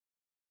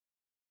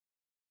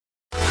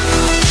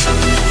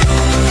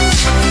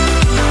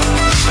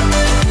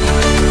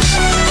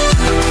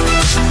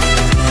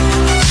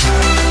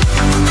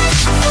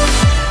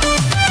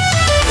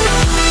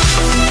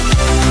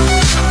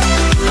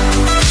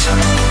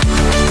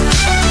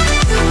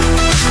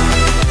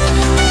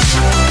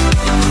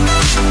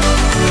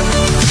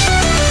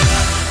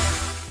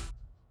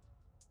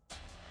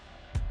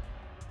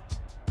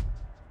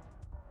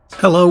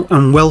Hello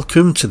and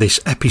welcome to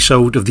this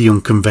episode of the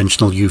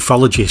Unconventional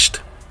UFOlogist.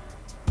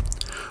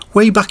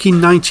 Way back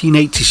in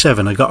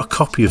 1987 I got a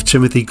copy of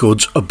Timothy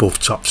Good's Above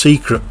Top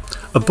Secret,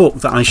 a book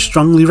that I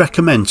strongly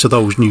recommend to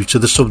those new to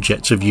the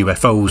subject of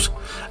UFOs,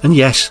 and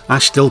yes, I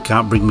still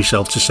can't bring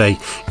myself to say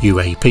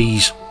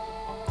UAPs.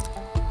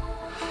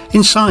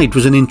 Inside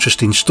was an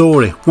interesting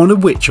story, one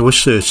of which I was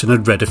certain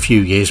I'd read a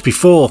few years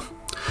before.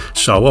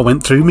 So I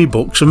went through my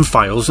books and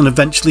files and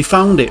eventually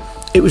found it.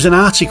 It was an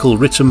article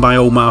written by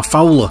Omar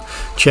Fowler,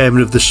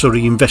 chairman of the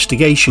Surrey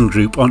Investigation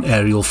Group on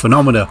Aerial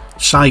Phenomena,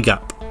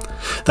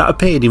 SIGAP, that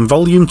appeared in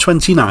Volume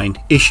 29,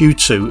 Issue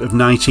 2 of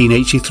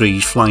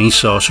 1983's Flying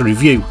Saucer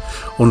Review,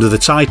 under the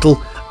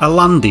title A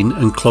Landing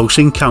and Close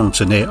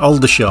Encounter Near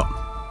Aldershot.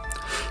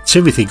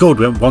 Timothy Good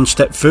went one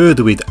step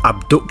further with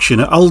Abduction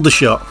at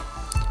Aldershot.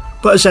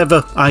 But as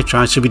ever, I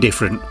try to be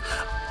different.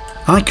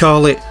 I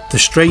call it The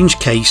Strange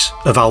Case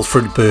of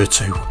Alfred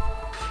Burtoo.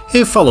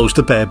 Here follows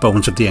the bare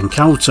bones of the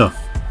encounter.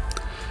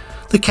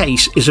 The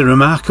case is a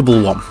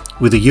remarkable one,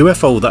 with a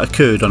UFO that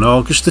occurred on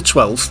August the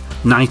 12th,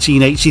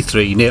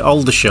 1983 near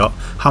Aldershot,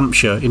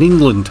 Hampshire in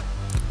England.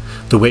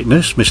 The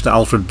witness, Mr.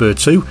 Alfred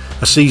Burtoo,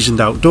 a seasoned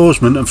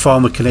outdoorsman and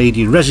former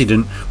Canadian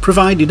resident,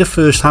 provided a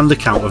first-hand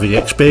account of his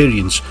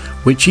experience,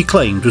 which he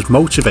claimed was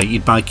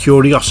motivated by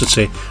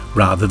curiosity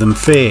rather than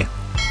fear.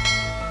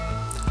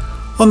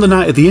 On the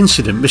night of the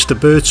incident, Mr.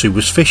 Burtoo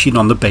was fishing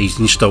on the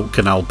Basingstoke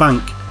Canal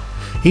bank.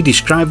 He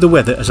described the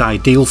weather as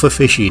ideal for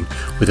fishing,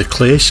 with a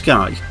clear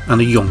sky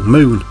and a young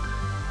moon.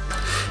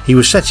 He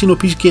was setting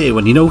up his gear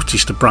when he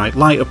noticed a bright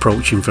light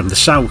approaching from the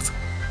south.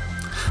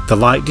 The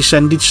light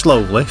descended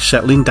slowly,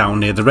 settling down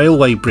near the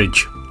railway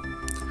bridge.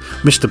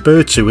 Mr.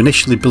 Burtoo,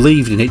 initially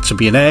believing it to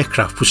be an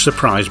aircraft, was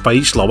surprised by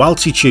its low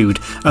altitude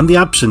and the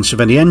absence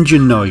of any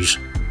engine noise.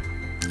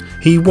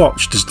 He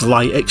watched as the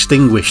light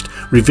extinguished,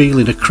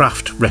 revealing a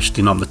craft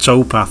resting on the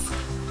towpath.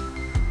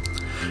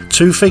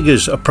 Two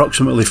figures,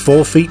 approximately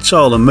 4 feet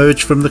tall,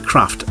 emerged from the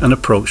craft and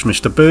approached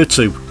Mr.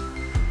 Burtoo.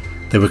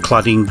 They were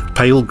clad in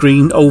pale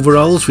green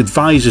overalls with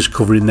visors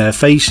covering their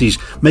faces,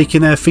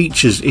 making their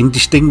features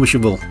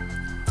indistinguishable.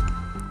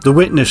 The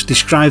witness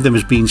described them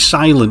as being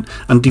silent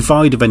and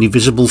devoid of any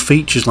visible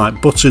features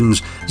like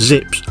buttons,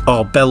 zips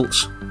or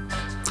belts.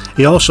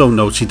 He also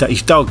noted that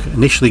his dog,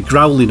 initially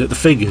growling at the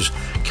figures,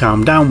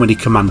 calmed down when he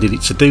commanded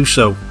it to do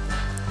so.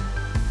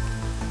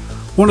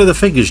 One of the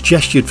figures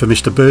gestured for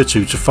Mr.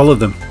 Burtoo to follow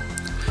them.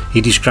 He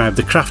described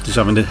the craft as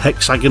having a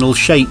hexagonal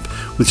shape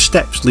with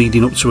steps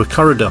leading up to a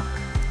corridor.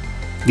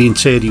 The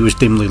interior was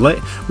dimly lit,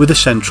 with a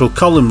central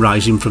column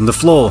rising from the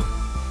floor.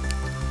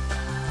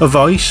 A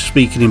voice,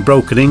 speaking in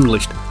broken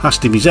English,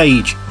 asked him his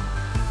age.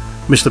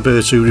 Mr.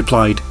 Burtoo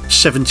replied,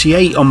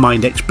 78 on my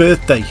next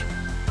birthday.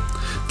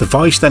 The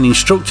voice then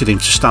instructed him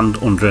to stand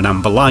under an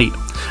amber light,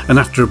 and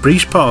after a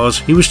brief pause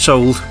he was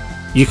told,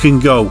 "You can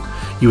go,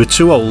 you are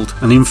too old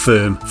and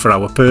infirm for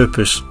our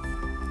purpose."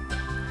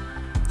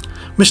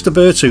 Mr.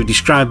 Burtoo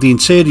described the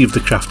interior of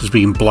the craft as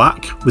being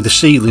black, with a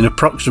ceiling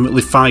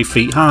approximately 5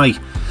 feet high.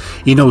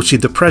 He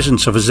noted the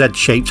presence of a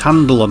Z-shaped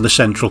handle on the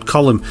central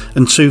column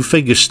and two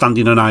figures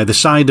standing on either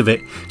side of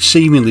it,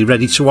 seemingly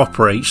ready to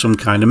operate some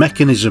kind of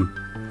mechanism.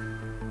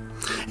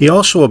 He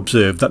also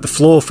observed that the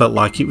floor felt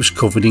like it was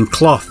covered in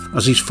cloth,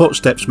 as his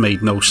footsteps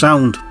made no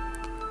sound.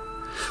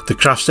 The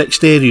craft's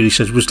exterior, he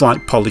says, was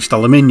like polished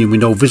aluminium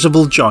with no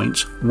visible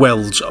joints,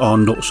 welds or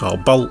nuts or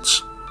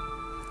bolts.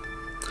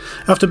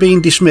 After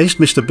being dismissed,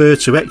 Mr.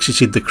 Burtoo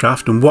exited the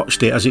craft and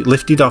watched it as it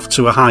lifted off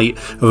to a height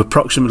of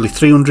approximately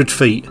 300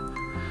 feet.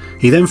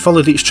 He then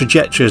followed its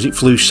trajectory as it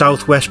flew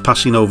southwest,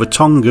 passing over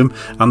Tongham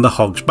and the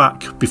Hog's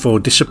Back before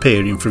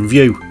disappearing from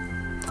view.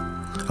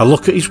 A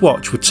look at his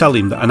watch would tell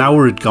him that an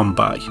hour had gone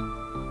by.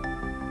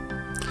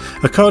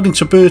 According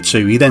to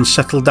Burtoo, he then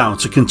settled down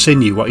to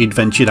continue what he'd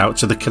ventured out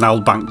to the canal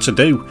bank to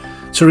do,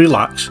 to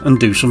relax and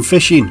do some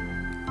fishing.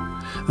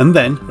 And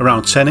then,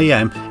 around 10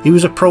 AM, he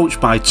was approached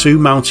by two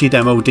mounted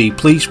MOD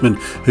policemen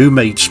who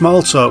made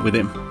small talk with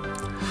him.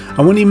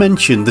 And when he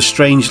mentioned the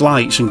strange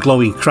lights and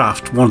glowing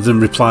craft, one of them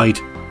replied,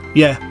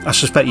 "Yeah, I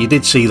suspect you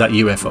did see that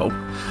UFO.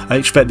 I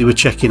expect they were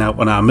checking out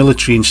on our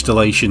military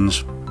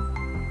installations."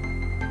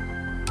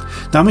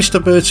 Now,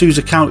 Mr. Burtoo's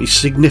account is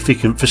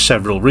significant for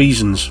several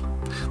reasons.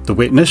 The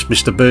witness,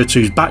 Mr.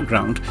 Burtoo's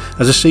background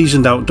as a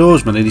seasoned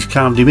outdoorsman, and his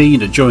calm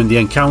demeanour during the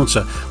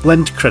encounter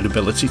lend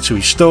credibility to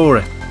his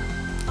story.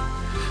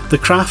 The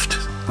craft,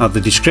 or the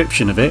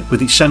description of it,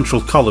 with its central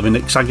column in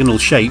hexagonal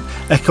shape,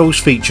 echoes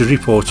features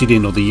reported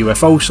in other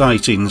UFO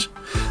sightings.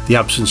 The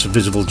absence of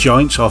visible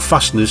joints or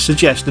fasteners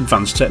suggests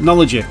advanced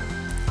technology.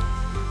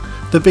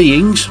 The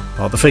beings,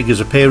 or the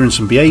figures' appearance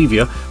and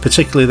behaviour,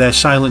 particularly their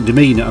silent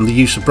demeanour and the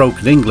use of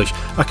broken English,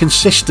 are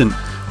consistent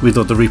with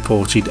other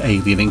reported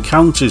alien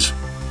encounters.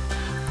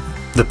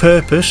 The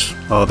purpose,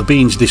 or the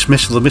being's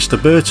dismissal of Mr.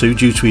 Burtoo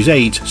due to his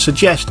age,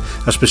 suggests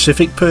a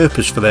specific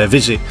purpose for their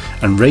visit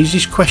and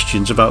raises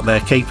questions about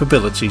their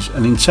capabilities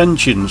and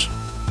intentions.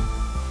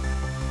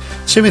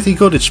 Timothy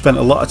Good had spent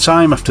a lot of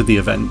time after the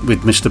event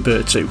with Mr.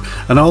 Burtoo,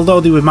 and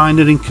although there were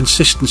minor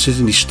inconsistencies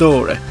in his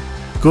story,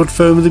 Good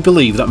firmly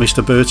believe that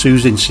Mr.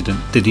 Burtoo's incident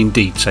did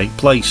indeed take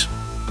place.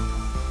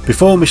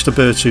 Before Mr.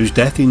 Burtoo's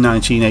death in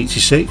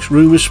 1986,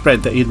 rumours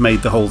spread that he had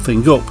made the whole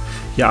thing up,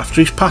 yet after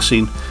his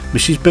passing,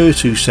 Mrs.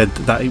 Burtoo said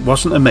that it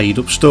wasn't a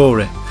made-up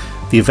story.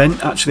 The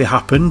event actually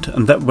happened,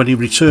 and that when he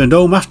returned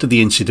home after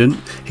the incident,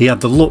 he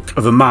had the look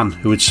of a man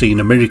who had seen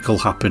a miracle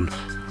happen.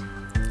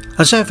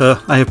 As ever,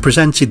 I have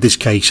presented this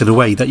case in a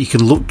way that you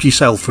can look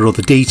yourself for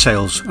other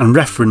details and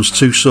reference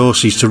 2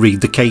 sources to read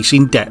the case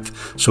in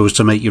depth so as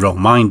to make your own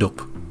mind up.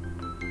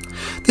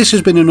 This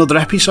has been another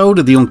episode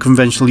of the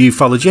Unconventional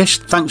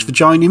UFOlogist. Thanks for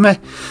joining me.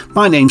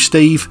 My name's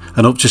Steve,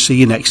 and hope to see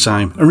you next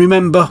time. And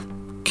remember,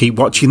 keep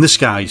watching the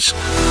skies.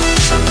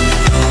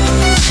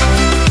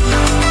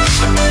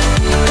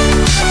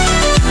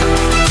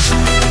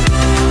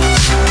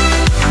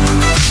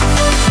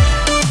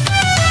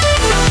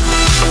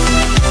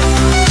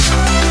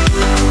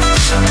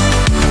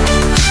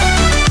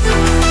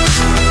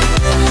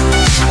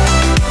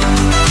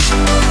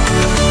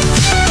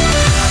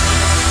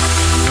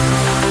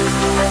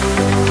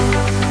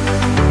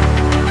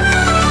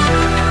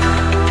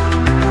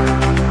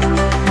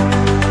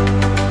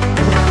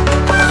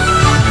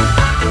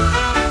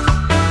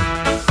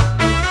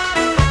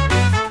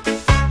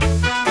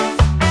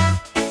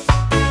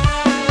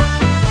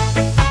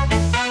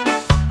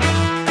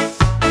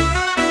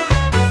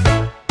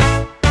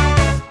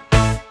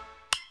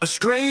 A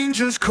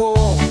stranger's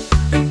call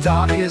in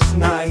darkest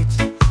night.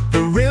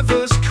 The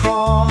river's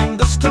calm,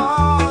 the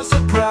stars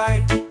are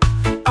bright.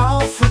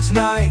 Alfred's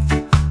night,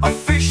 a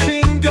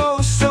fishing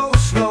goes so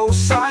slow.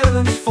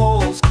 Silence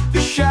falls,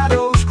 the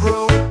shadows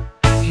grow.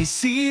 He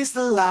sees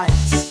the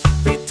lights,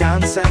 they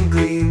dance and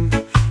gleam.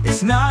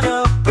 It's not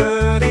a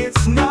bird,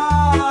 it's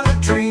not a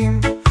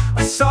dream.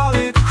 A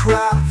solid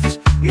craft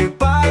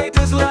nearby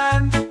does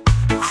land.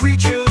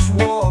 Creatures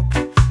walk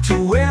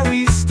to where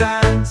he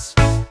stands.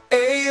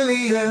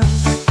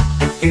 Aliens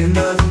in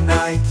the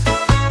night,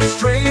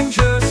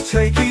 strangers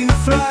taking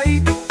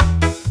flight.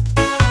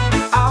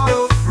 Out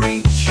of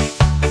reach,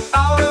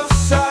 out of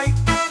sight,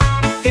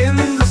 in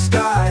the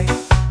sky,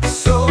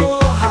 so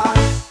high.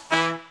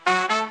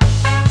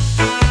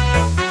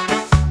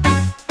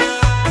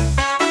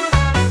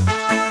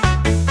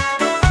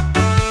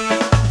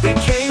 They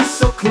came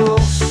so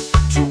close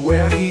to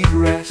where he'd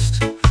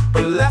rest,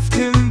 but left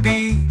him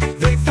be.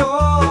 They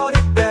thought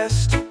it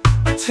best.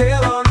 A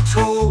tale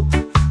untold,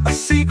 a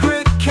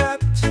secret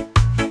kept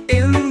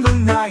in the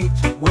night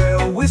where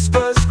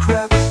whispers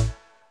crept.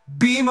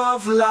 Beam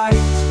of light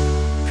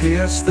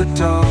pierced the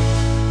dark,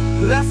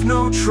 left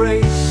no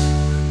trace,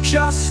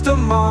 just a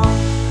mark.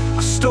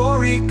 A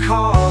story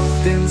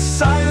carved in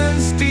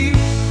silence deep.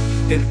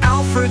 In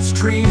Alfred's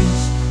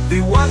dreams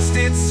they once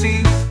did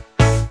see.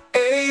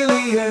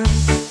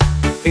 Aliens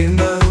in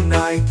the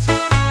night,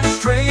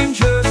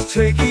 strangers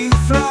taking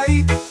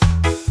flight.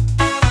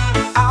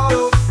 Out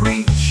of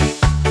reach,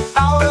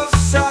 out of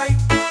sight,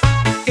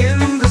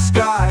 in the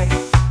sky,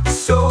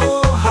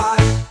 so high.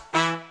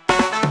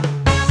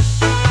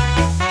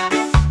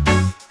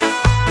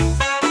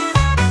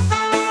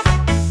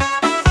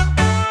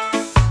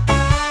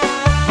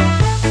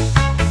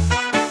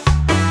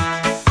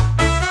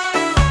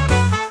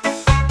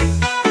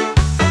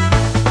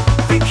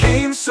 They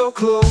came so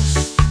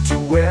close to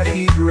where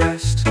he'd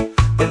rest,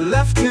 but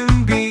left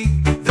him be.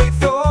 They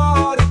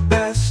thought it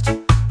best.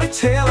 A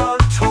tale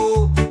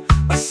untold,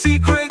 a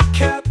secret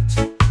kept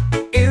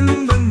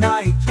in the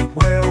night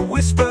where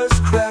whispers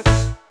crept.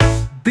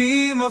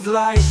 Beam of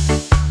light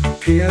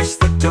pierced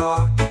the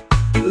dark,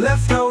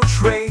 left no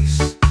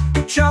trace,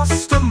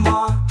 just a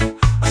mark.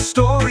 A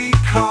story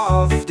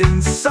carved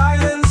in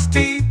silence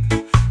deep.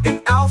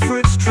 In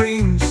Alfred's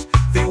dreams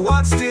they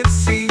once did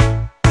see.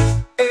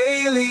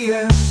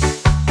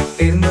 Aliens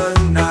in the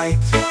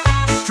night,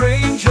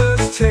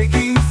 strangers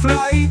taking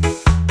flight.